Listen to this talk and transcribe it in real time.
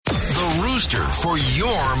booster for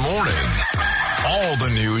your morning. All the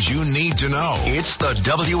news you need to know. It's the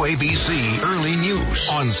WABC Early News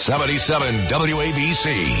on 77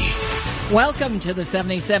 WABC. Welcome to the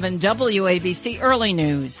 77 WABC Early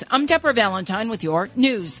News. I'm Deborah Valentine with your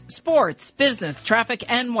news, sports, business, traffic,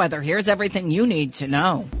 and weather. Here's everything you need to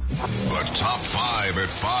know. The top 5 at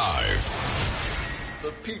 5.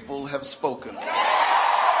 The people have spoken.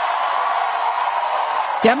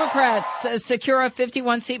 Democrats secure a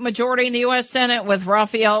 51-seat majority in the U.S. Senate with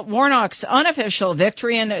Raphael Warnock's unofficial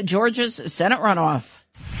victory in Georgia's Senate runoff.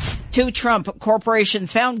 2 Trump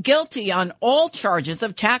corporations found guilty on all charges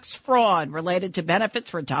of tax fraud related to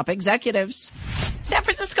benefits for top executives. San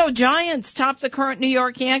Francisco Giants topped the current New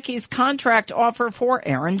York Yankees contract offer for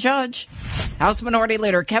Aaron Judge. House Minority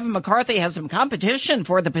Leader Kevin McCarthy has some competition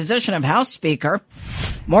for the position of House Speaker.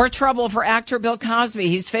 More trouble for actor Bill Cosby.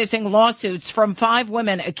 He's facing lawsuits from 5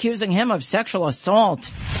 women accusing him of sexual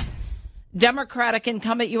assault. Democratic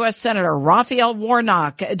incumbent U.S. Senator Raphael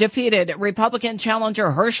Warnock defeated Republican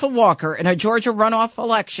challenger Herschel Walker in a Georgia runoff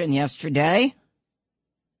election yesterday.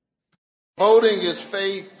 Voting is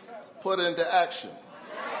faith put into action.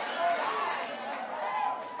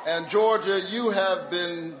 And Georgia, you have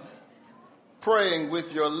been praying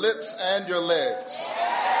with your lips and your legs.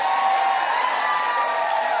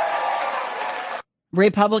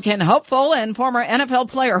 Republican hopeful and former NFL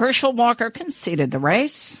player Herschel Walker conceded the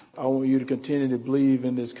race. I want you to continue to believe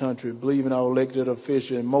in this country, believe in our elected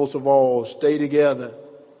officials, and most of all, stay together.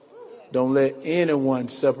 Don't let anyone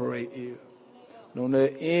separate you. Don't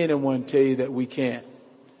let anyone tell you that we can't,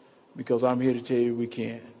 because I'm here to tell you we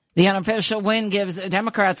can. The unofficial win gives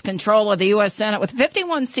Democrats control of the U.S. Senate with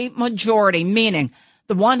 51-seat majority, meaning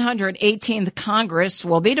the 118th Congress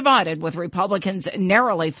will be divided, with Republicans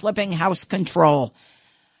narrowly flipping House control.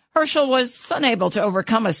 Herschel was unable to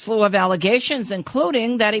overcome a slew of allegations,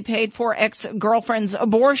 including that he paid for ex-girlfriend's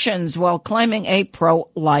abortions while claiming a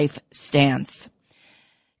pro-life stance.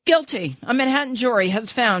 Guilty. A Manhattan jury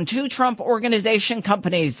has found 2 Trump Organization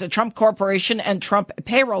companies, the Trump Corporation and Trump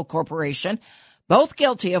Payroll Corporation, both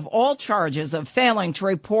guilty of all charges of failing to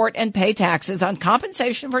report and pay taxes on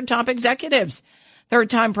compensation for top executives.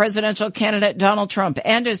 Third-time presidential candidate Donald Trump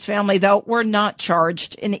and his family, though, were not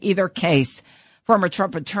charged in either case. Former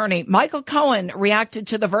Trump attorney Michael Cohen reacted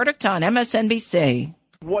to the verdict on MSNBC.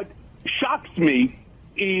 What shocks me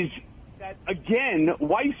is that, again,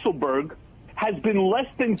 Weisselberg has been less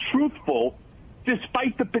than truthful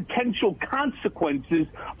despite the potential consequences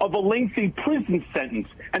of a lengthy prison sentence.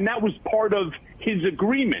 And that was part of his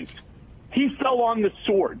agreement. He fell on the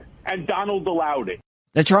sword, and Donald allowed it.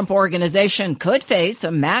 The Trump Organization could face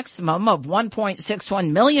a maximum of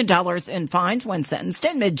 $1.61 million in fines when sentenced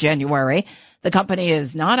in mid-January. The company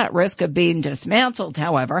is not at risk of being dismantled,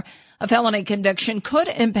 however. A felony conviction could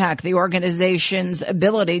impact the organization's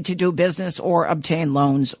ability to do business or obtain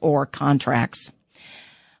loans or contracts.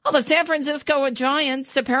 Well, the San Francisco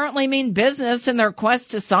Giants apparently mean business in their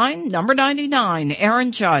quest to sign number 99,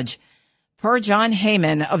 Aaron Judge. Per John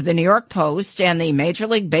Heyman of the New York Post and the Major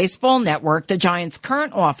League Baseball Network, the Giants'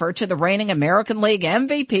 current offer to the reigning American League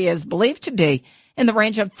MVP is believed to be in the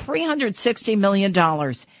range of $360 million.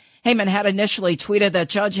 Heyman had initially tweeted that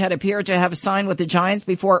Judge had appeared to have signed with the Giants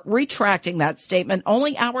before retracting that statement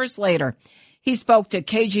only hours later. He spoke to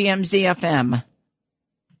KGMZ-FM.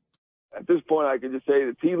 At this point, I can just say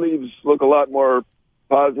the tea leaves look a lot more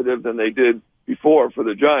positive than they did before for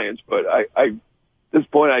the Giants, but at this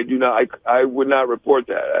point, I would not report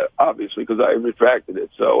that, obviously, because I retracted it.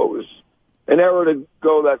 So it was an error to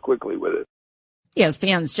go that quickly with it.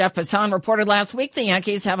 ESPN's Jeff Passan reported last week the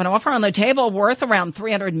Yankees have an offer on the table worth around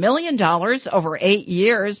 $300 million over 8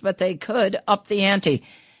 years, but they could up the ante.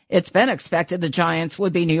 It's been expected the Giants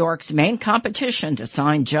would be New York's main competition to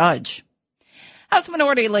sign Judge. House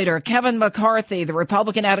Minority Leader Kevin McCarthy, the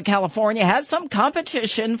Republican out of California, has some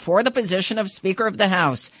competition for the position of Speaker of the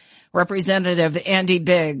House. Representative Andy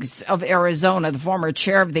Biggs of Arizona, the former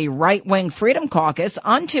chair of the right-wing Freedom Caucus,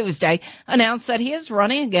 on Tuesday announced that he is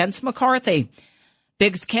running against McCarthy.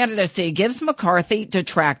 Biggs' candidacy gives McCarthy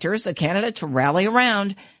detractors a candidate to rally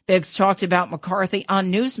around. Biggs talked about McCarthy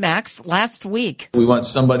on Newsmax last week. We want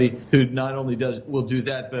somebody who not only will do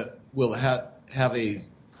that, but will have a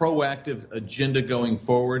proactive agenda going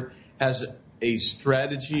forward, has a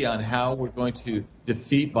strategy on how we're going to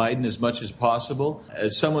defeat Biden as much as possible,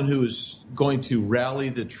 as someone who is going to rally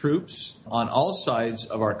the troops on all sides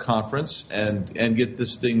of our conference and get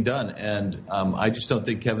this thing done. And I just don't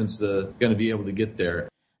think Kevin's going to be able to get there.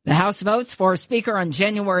 The House votes for Speaker on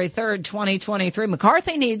January 3rd, 2023.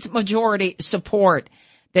 McCarthy needs majority support.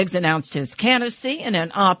 Biggs announced his candidacy in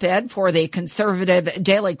an op-ed for the conservative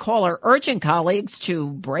Daily Caller, urging colleagues to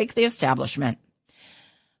break the establishment.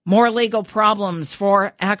 More legal problems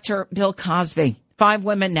for actor Bill Cosby. 5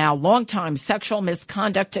 women now, longtime sexual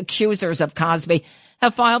misconduct accusers of Cosby,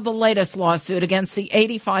 have filed the latest lawsuit against the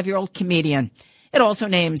 85-year-old comedian. It also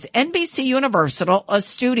names NBC Universal, a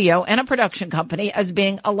studio and a production company, as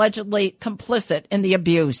being allegedly complicit in the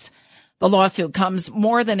abuse. The lawsuit comes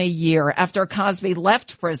more than a year after Cosby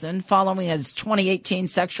left prison following his 2018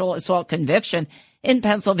 sexual assault conviction in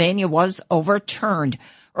Pennsylvania was overturned.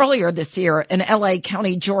 Earlier this year, an L.A.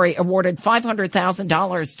 County jury awarded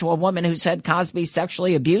 $500,000 to a woman who said Cosby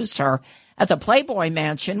sexually abused her at the Playboy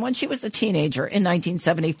Mansion when she was a teenager in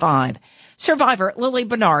 1975. Survivor Lily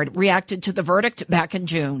Bernard reacted to the verdict back in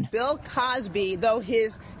June. Bill Cosby, though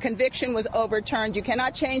his conviction was overturned, you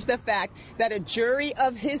cannot change the fact that a jury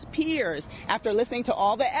of his peers, after listening to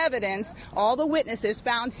all the evidence, all the witnesses,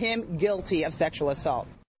 found him guilty of sexual assault.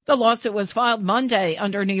 The lawsuit was filed Monday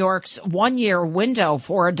under New York's one-year window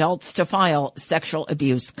for adults to file sexual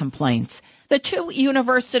abuse complaints. The 2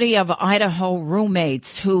 University of Idaho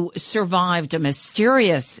roommates who survived a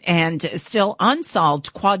mysterious and still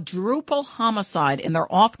unsolved quadruple homicide in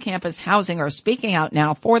their off-campus housing are speaking out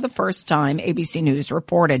now for the first time, ABC News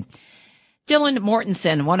reported. Dylan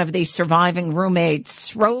Mortensen, one of the surviving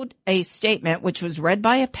roommates, wrote a statement which was read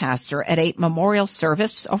by a pastor at a memorial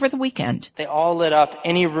service over the weekend. They all lit up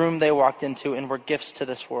any room they walked into and were gifts to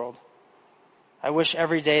this world. I wish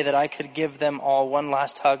every day that I could give them all one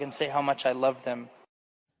last hug and say how much I love them.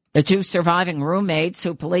 The 2 surviving roommates,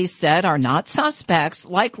 who police said are not suspects,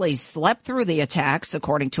 likely slept through the attacks.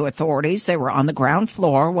 According to authorities, they were on the ground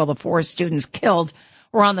floor while the 4 students killed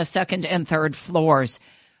were on the 2nd and 3rd floors.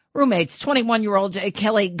 Roommates 21-year-old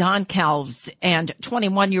Kelly Goncalves and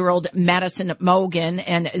 21-year-old Madison Mogan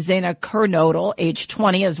and Zaina Kernodle, age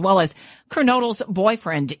 20, as well as Kernodle's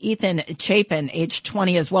boyfriend Ethan Chapin, age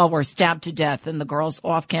 20 as well, were stabbed to death in the girls'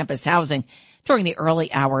 off-campus housing during the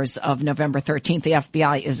early hours of November 13th. The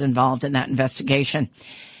FBI is involved in that investigation.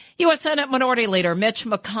 U.S. Senate Minority Leader Mitch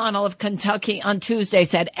McConnell of Kentucky on Tuesday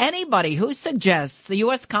said anybody who suggests the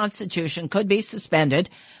U.S. Constitution could be suspended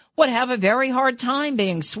would have a very hard time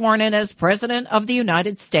being sworn in as President of the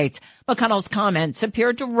United States. McConnell's comments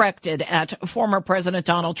appear directed at former President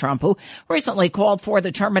Donald Trump, who recently called for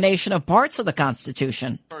the termination of parts of the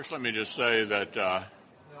Constitution. First, let me just say that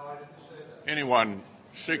anyone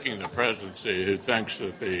seeking the presidency who thinks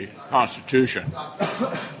that the Constitution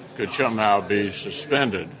could somehow be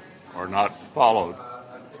suspended or not followed,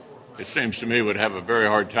 it seems to me would have a very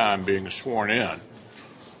hard time being sworn in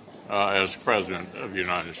as President of the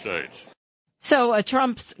United States. So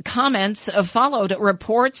Trump's comments followed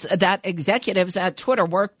reports that executives at Twitter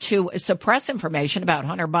worked to suppress information about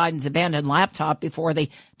Hunter Biden's abandoned laptop before the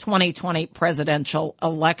 2020 presidential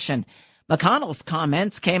election. McConnell's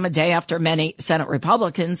comments came a day after many Senate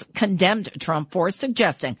Republicans condemned Trump for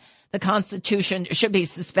suggesting the Constitution should be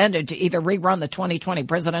suspended to either rerun the 2020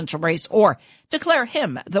 presidential race or declare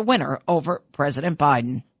him the winner over President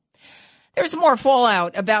Biden. There's more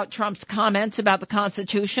fallout about Trump's comments about the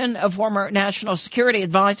Constitution. A former National Security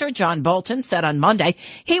Advisor, John Bolton, said on Monday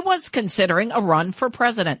he was considering a run for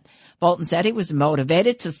president. Bolton said he was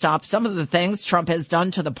motivated to stop some of the things Trump has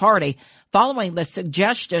done to the party following the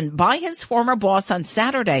suggestion by his former boss on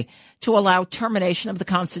Saturday to allow termination of the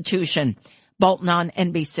Constitution. Bolton on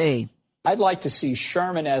NBC. I'd like to see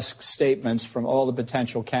Sherman-esque statements from all the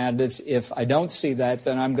potential candidates. If I don't see that,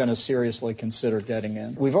 then I'm going to seriously consider getting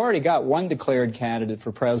in. We've already got one declared candidate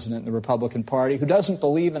for president in the Republican Party who doesn't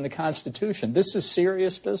believe in the Constitution. This is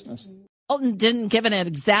serious business. Bolton didn't give an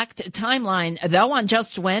exact timeline, though, on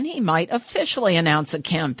just when he might officially announce a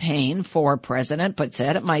campaign for president, but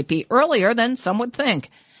said it might be earlier than some would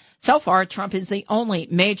think. So far, Trump is the only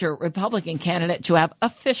major Republican candidate to have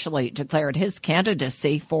officially declared his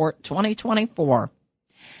candidacy for 2024.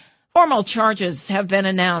 Formal charges have been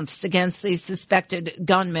announced against the suspected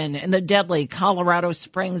gunman in the deadly Colorado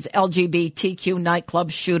Springs LGBTQ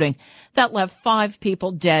nightclub shooting that left 5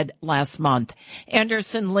 people dead last month.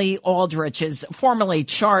 Anderson Lee Aldrich is formally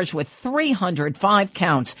charged with 305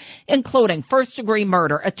 counts, including first-degree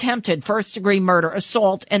murder, attempted first-degree murder,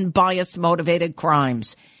 assault, and bias-motivated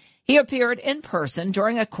crimes. He appeared in person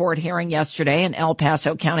during a court hearing yesterday in El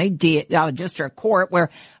Paso County District Court,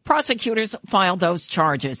 where prosecutors filed those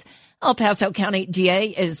charges. El Paso County DA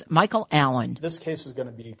is Michael Allen. This case is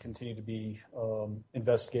going to continue to be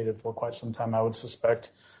investigated for quite some time, I would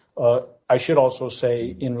suspect. I should also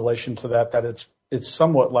say in relation to that it's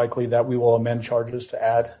somewhat likely that we will amend charges to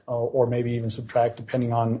add or maybe even subtract,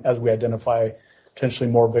 depending on as we identify potentially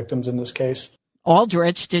more victims in this case.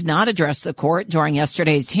 Aldrich did not address the court during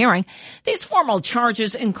yesterday's hearing. These formal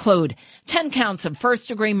charges include 10 counts of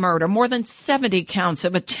first-degree murder, more than 70 counts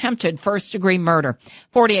of attempted first-degree murder,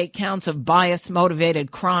 48 counts of bias-motivated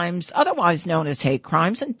crimes, otherwise known as hate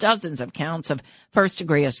crimes, and dozens of counts of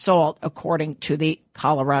first-degree assault, according to the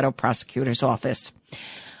Colorado Prosecutor's Office.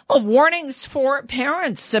 Well, warnings for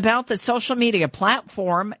parents about the social media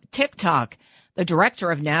platform TikTok. The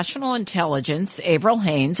Director of National Intelligence, Avril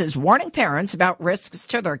Haines, is warning parents about risks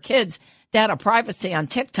to their kids' data privacy on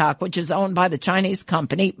TikTok, which is owned by the Chinese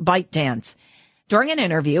company ByteDance. During an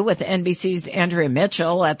interview with NBC's Andrea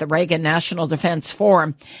Mitchell at the Reagan National Defense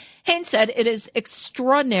Forum, Haines said it is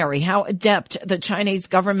extraordinary how adept the Chinese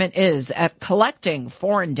government is at collecting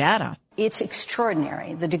foreign data. It's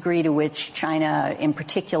extraordinary, the degree to which China in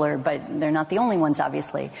particular, but they're not the only ones,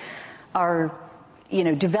 obviously, are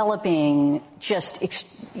developing just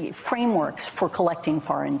frameworks for collecting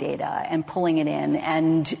foreign data and pulling it in,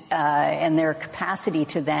 and their capacity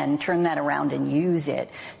to then turn that around and use it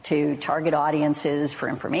to target audiences for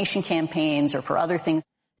information campaigns or for other things.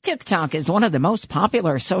 TikTok is one of the most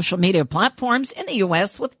popular social media platforms in the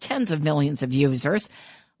U.S. with tens of millions of users.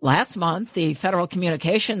 Last month, the Federal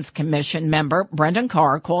Communications Commission member Brendan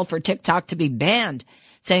Carr called for TikTok to be banned,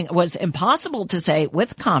 saying it was impossible to say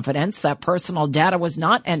with confidence that personal data was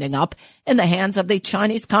not ending up in the hands of the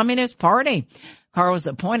Chinese Communist Party. Carr was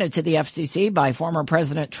appointed to the FCC by former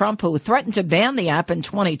President Trump, who threatened to ban the app in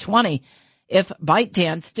 2020 if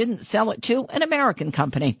ByteDance didn't sell it to an American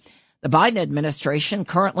company. The Biden administration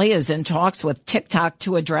currently is in talks with TikTok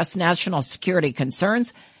to address national security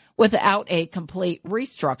concerns without a complete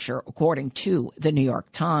restructure, according to the New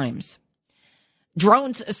York Times.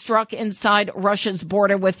 Drones struck inside Russia's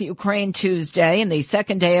border with Ukraine Tuesday in the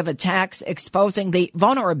second day of attacks, exposing the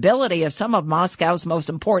vulnerability of some of Moscow's most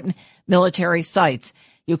important military sites.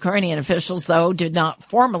 Ukrainian officials, though, did not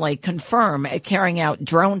formally confirm carrying out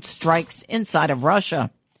drone strikes inside of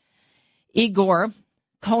Russia. Igor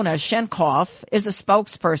Konashenkov is a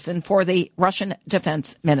spokesperson for the Russian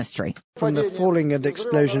Defense Ministry. From the falling and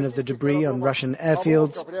explosion of the debris on Russian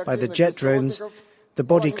airfields by the jet drones, the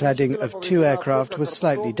body cladding of 2 aircraft was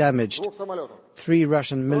slightly damaged. 3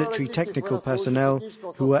 Russian military technical personnel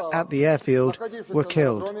who were at the airfield were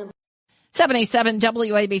killed. 77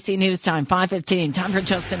 WABC News Time, 5:15. Time for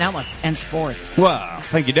Justin Ellick and sports. Well,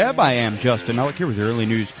 thank you, Deb. I am Justin Ellick here with your early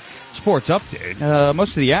news sports update.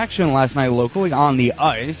 Most of the action last night locally on the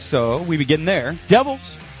ice, so we begin there.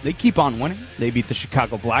 Devils, they keep on winning. They beat the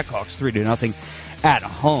Chicago Blackhawks 3-0 at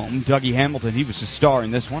home. Dougie Hamilton, he was the star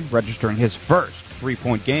in this one, registering his first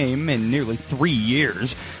 3-point game in nearly 3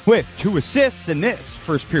 years with 2 assists in this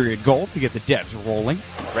first period goal to get the Devs rolling.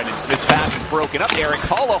 Brendan Smith's pass is broken up. Aaron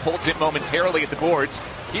Kalla holds it momentarily at the boards.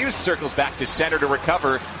 Hughes circles back to center to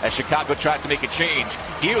recover as Chicago tries to make a change.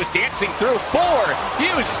 Hughes dancing through 4.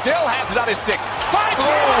 Hughes still has it on his stick. Finds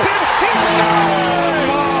Hamilton. He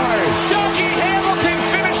scores! Dougie Hamilton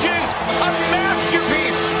finishes a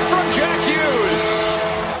masterpiece from Jack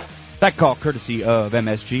Hughes. That call courtesy of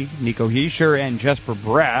MSG. Nico Hischier and Jesper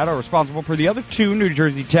Bratt are responsible for the other 2 New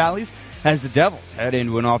Jersey tallies as the Devils head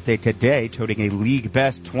into an off day today, toting a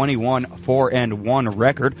league-best 21-4-1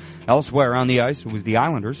 record. Elsewhere on the ice, it was the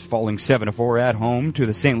Islanders falling 7-4 at home to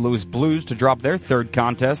the St. Louis Blues to drop their third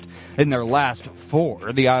contest in their last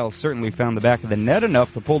 4. The Isles certainly found the back of the net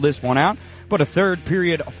enough to pull this one out, but a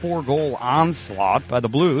third-period 4-goal onslaught by the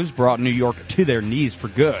Blues brought New York to their knees for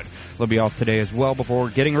good. They'll be off today as well before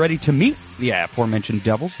getting ready to meet the aforementioned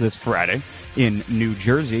Devils this Friday in New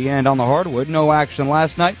Jersey. And on the hardwood, no action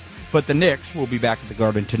last night, but the Knicks will be back at the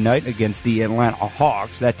Garden tonight against the Atlanta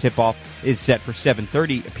Hawks. That tip-off is set for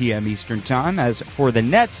 7:30 p.m. Eastern Time. As for the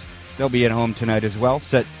Nets, they'll be at home tonight as well,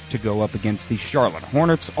 set to go up against the Charlotte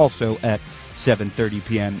Hornets, also at 7:30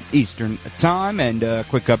 p.m. Eastern Time. And a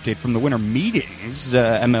quick update from the winter meetings,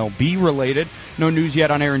 MLB-related. No news yet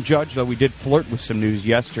on Aaron Judge, though we did flirt with some news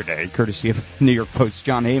yesterday, courtesy of New York Post's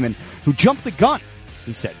John Heyman, who jumped the gun,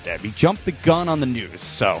 he said, Deb. He jumped the gun on the news,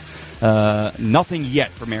 so nothing yet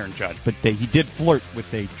from Aaron Judge, but he did flirt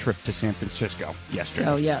with a trip to San Francisco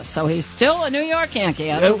yesterday. So he's still a New York Yankee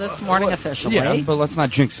as of this morning officially. Yeah, but let's not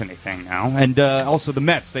jinx anything now. And also the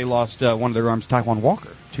Mets, they lost one of their arms, Taijuan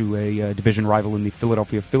Walker, to a division rival in the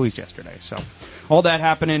Philadelphia Phillies yesterday. So all that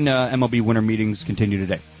happening, MLB winter meetings continue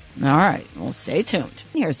today. All right, well, stay tuned.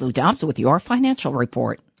 Here's Lou Dobbs with your financial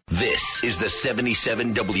report. This is the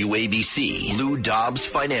 77 WABC Lou Dobbs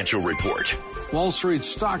Financial Report. Wall Street's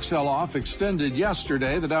stock sell-off extended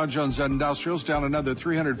yesterday. The Dow Jones Industrials down another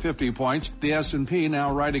 350 points. The S&P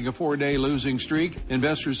now riding a 4-day losing streak.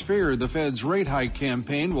 Investors fear the Fed's rate hike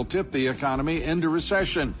campaign will tip the economy into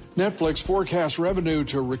recession. Netflix forecasts revenue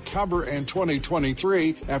to recover in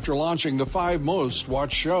 2023 after launching the 5 most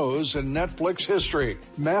watched shows in Netflix history.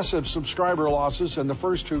 Massive subscriber losses in the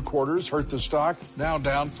first 2 quarters hurt the stock, now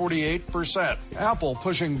down 48%. Apple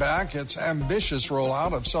pushing back its ambitious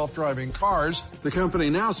rollout of self-driving cars. The company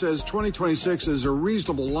now says 2026 is a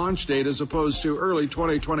reasonable launch date as opposed to early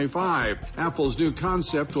 2025. Apple's new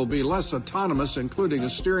concept will be less autonomous, including a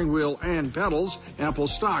steering wheel and pedals. Apple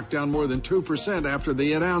stock down more than 2% after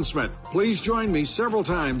the announcement. Please join me several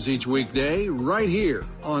times each weekday right here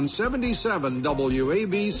on 77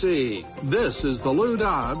 WABC. This is the Lou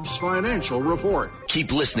Dobbs Financial Report.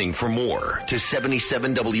 Keep listening for more to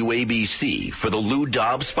 77 WABC for the Lou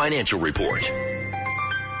Dobbs Financial Report.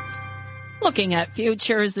 Looking at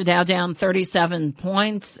futures, the Dow down 37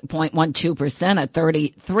 points, 0.12% at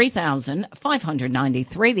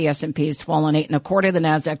 33,593. The S&P has fallen 8 1/4. The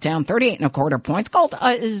Nasdaq down 38 1/4 points. Gold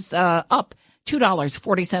is up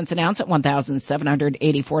 $2.40 an ounce at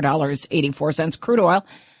 $1,784.84. Crude oil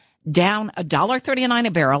down $1.39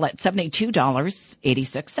 a barrel at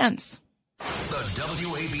 $72.86. The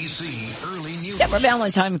WABC Early News. Deborah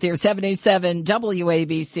Valentine with your 77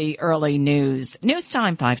 WABC Early News. News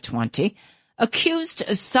time 5:20. Accused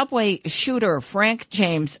subway shooter Frank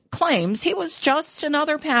James claims he was just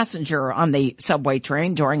another passenger on the subway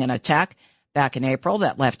train during an attack back in April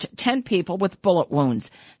that left 10 people with bullet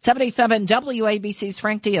wounds. 77 WABC's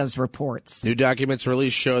Frank Diaz reports. New documents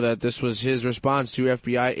released show that this was his response to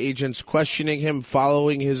FBI agents questioning him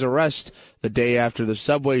following his arrest the day after the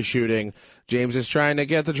subway shooting. James is trying to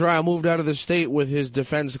get the trial moved out of the state, with his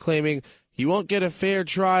defense claiming he won't get a fair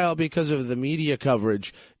trial because of the media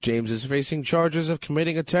coverage. James is facing charges of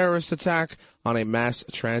committing a terrorist attack on a mass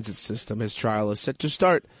transit system. His trial is set to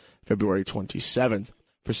start February 27th.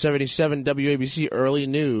 For 77 WABC Early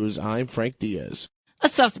News, I'm Frank Diaz. A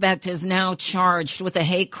suspect is now charged with a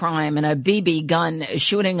hate crime and a BB gun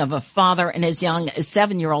shooting of a father and his young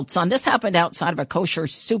 7-year-old son. This happened outside of a kosher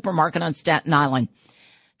supermarket on Staten Island.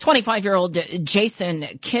 25-year-old Jason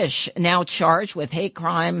Kish now charged with hate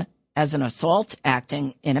crime as an assault,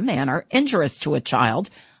 acting in a manner injurious to a child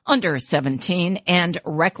under 17, and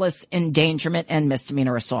reckless endangerment and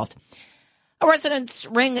misdemeanor assault. A resident's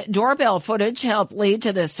Ring doorbell footage helped lead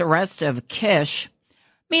to this arrest of Kish.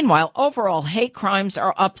 Meanwhile, overall hate crimes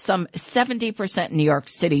are up some 70% in New York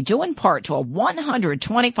City, due in part to a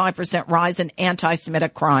 125% rise in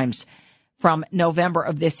anti-Semitic crimes from November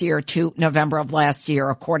of this year to November of last year,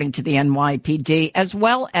 according to the NYPD, as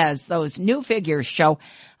well as those new figures show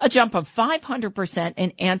a jump of 500%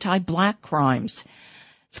 in anti-black crimes.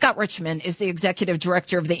 Scott Richmond is the executive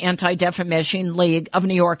director of the Anti-Defamation League of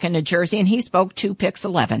New York and New Jersey, and he spoke to Pix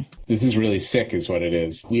 11. This is really sick is what it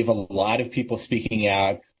is. We have a lot of people speaking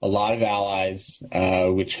out, a lot of allies,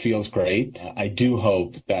 which feels great. I do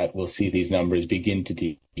hope that we'll see these numbers begin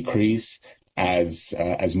to decrease as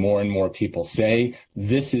more and more people say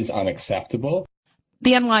this is unacceptable.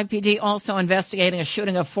 The NYPD also investigating a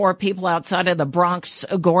shooting of 4 people outside of the Bronx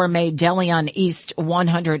Gourmet Deli on East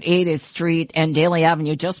 180th Street and Daly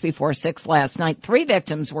Avenue just before 6 last night. 3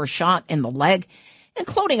 victims were shot in the leg,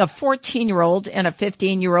 including a 14-year-old and a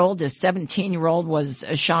 15-year-old. A 17-year-old was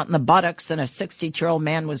shot in the buttocks, and a 62-year-old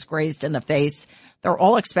man was grazed in the face. They're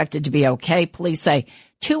all expected to be okay. Police say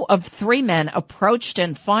 2 of 3 men approached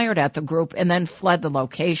and fired at the group and then fled the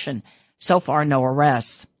location. So far, no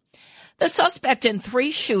arrests. The suspect in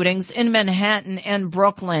 3 shootings in Manhattan and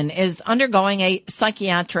Brooklyn is undergoing a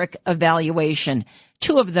psychiatric evaluation.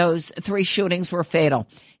 2 of those 3 shootings were fatal.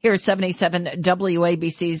 Here's 77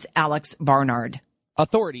 WABC's Alex Barnard.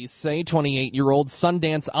 Authorities say 28-year-old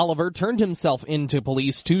Sundance Oliver turned himself into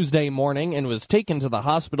police Tuesday morning and was taken to the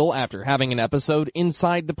hospital after having an episode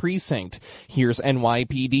inside the precinct. Here's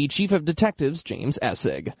NYPD Chief of Detectives James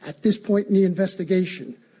Essig. At this point in the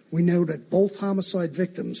investigation, we know that both homicide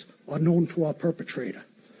victims are known to our perpetrator,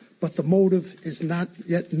 but the motive is not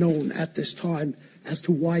yet known at this time as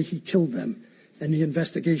to why he killed them. and the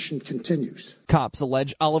investigation continues. Cops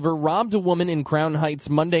allege Oliver robbed a woman in Crown Heights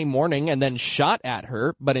Monday morning and then shot at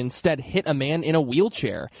her, but instead hit a man in a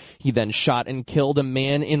wheelchair. He then shot and killed a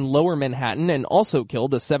man in Lower Manhattan and also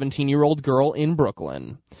killed a 17-year-old girl in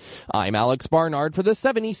Brooklyn. I'm Alex Barnard for the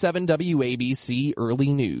 77 WABC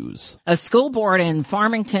Early News. A school board in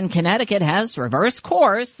Farmington, Connecticut has reversed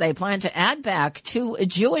course. They plan to add back 2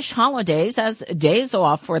 Jewish holidays as days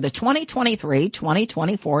off for the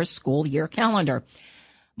 2023-2024 school year calendar.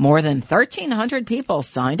 More than 1,300 people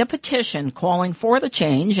signed a petition calling for the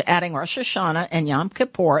change, adding Rosh Hashanah and Yom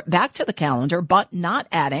Kippur back to the calendar, but not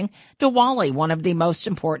adding Diwali, one of the most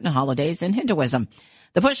important holidays in Hinduism.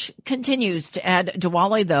 The push continues to add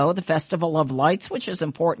Diwali, though, the Festival of Lights, which is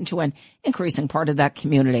important to an increasing part of that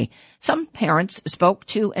community. Some parents spoke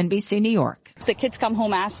to NBC New York. The kids come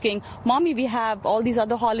home asking, Mommy, we have all these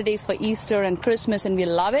other holidays for Easter and Christmas and we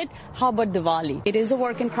love it. How about Diwali? It is a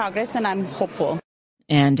work in progress and I'm hopeful.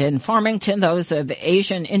 And in Farmington, those of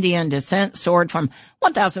Asian Indian descent soared from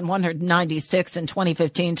 1,196 in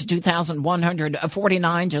 2015 to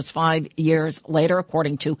 2,149 just 5 years later,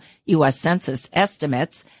 according to U.S. Census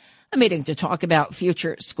estimates. A meeting to talk about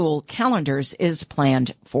future school calendars is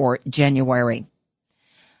planned for January.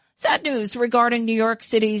 Sad news regarding New York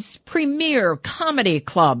City's premier comedy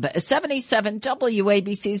club. 77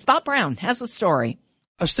 WABC's Bob Brown has a story.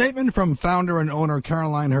 A statement from founder and owner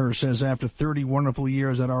Caroline Hirsch says, after 30 wonderful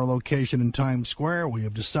years at our location in Times Square, we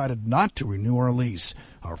have decided not to renew our lease.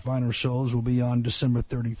 Our final shows will be on December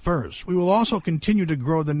 31st. We will also continue to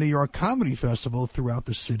grow the New York Comedy Festival throughout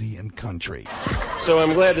the city and country. So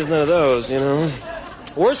I'm glad there's none of those, you know.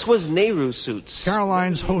 Worse was Nehru suits.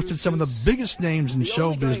 Caroline's hosted some of the biggest names in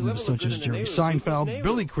show business, such as Jerry Seinfeld,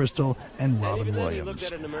 Billy Crystal, and Robin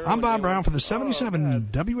Williams. I'm Bob Brown for the 77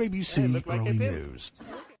 WABC Early News.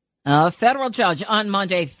 A federal judge on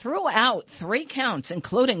Monday threw out 3 counts,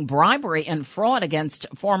 including bribery and fraud, against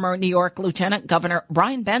former New York Lieutenant Governor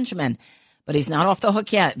Brian Benjamin. But he's not off the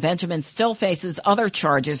hook yet. Benjamin still faces other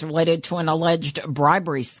charges related to an alleged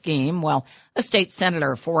bribery scheme, while a state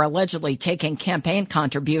senator for allegedly taking campaign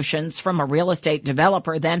contributions from a real estate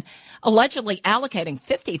developer, then allegedly allocating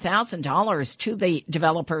 $50,000 to the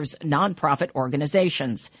developer's nonprofit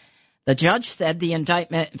organizations. The judge said the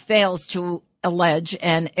indictment fails to allege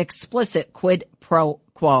an explicit quid pro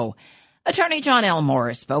quo. Attorney John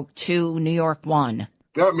Elmore spoke to New York One.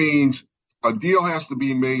 That means a deal has to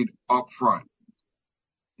be made up front.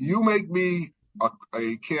 You make me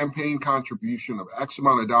a campaign contribution of X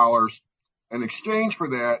amount of dollars. In exchange for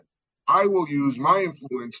that, I will use my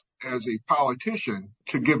influence as a politician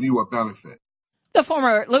to give you a benefit. The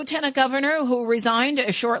former lieutenant governor, who resigned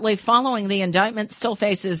shortly following the indictment, still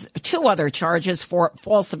faces 2 other charges for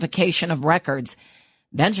falsification of records.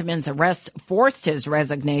 Benjamin's arrest forced his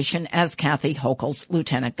resignation as Kathy Hochul's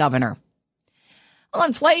lieutenant governor. Well,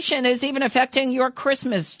 inflation is even affecting your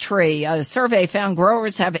Christmas tree. A survey found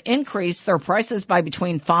growers have increased their prices by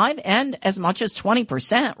between 5 and as much as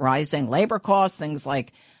 20%. Rising labor costs, things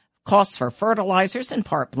like costs for fertilizers, in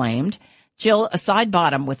part blamed. Jill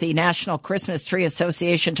Sidebottom with the National Christmas Tree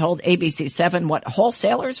Association told ABC7 what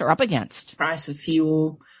wholesalers are up against. Price of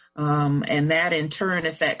fuel, and that in turn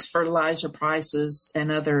affects fertilizer prices and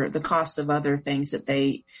the cost of other things that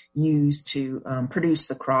they use to produce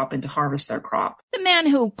the crop and to harvest their crop. The man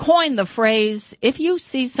who coined the phrase, if you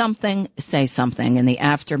see something, say something, in the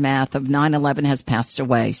aftermath of 9/11 has passed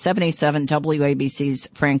away. 77 WABC's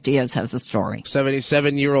Frank Diaz has a story.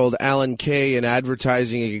 77-year-old Alan Kay, an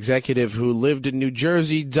advertising executive who lived in New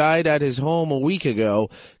Jersey, died at his home a week ago.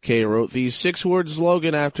 Kay wrote the 6-word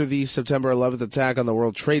slogan after the September 11th attack on the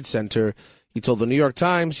World Trade Center. He told the New York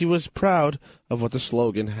Times he was proud of what the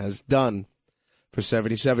slogan has done. For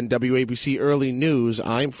 77 WABC Early News,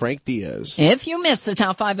 I'm Frank Diaz. If you missed the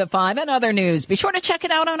Top 5 at 5 and other news, be sure to check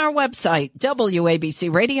it out on our website,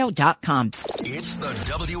 WABCRadio.com. It's the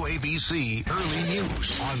WABC Early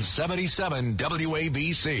News on 77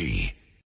 WABC.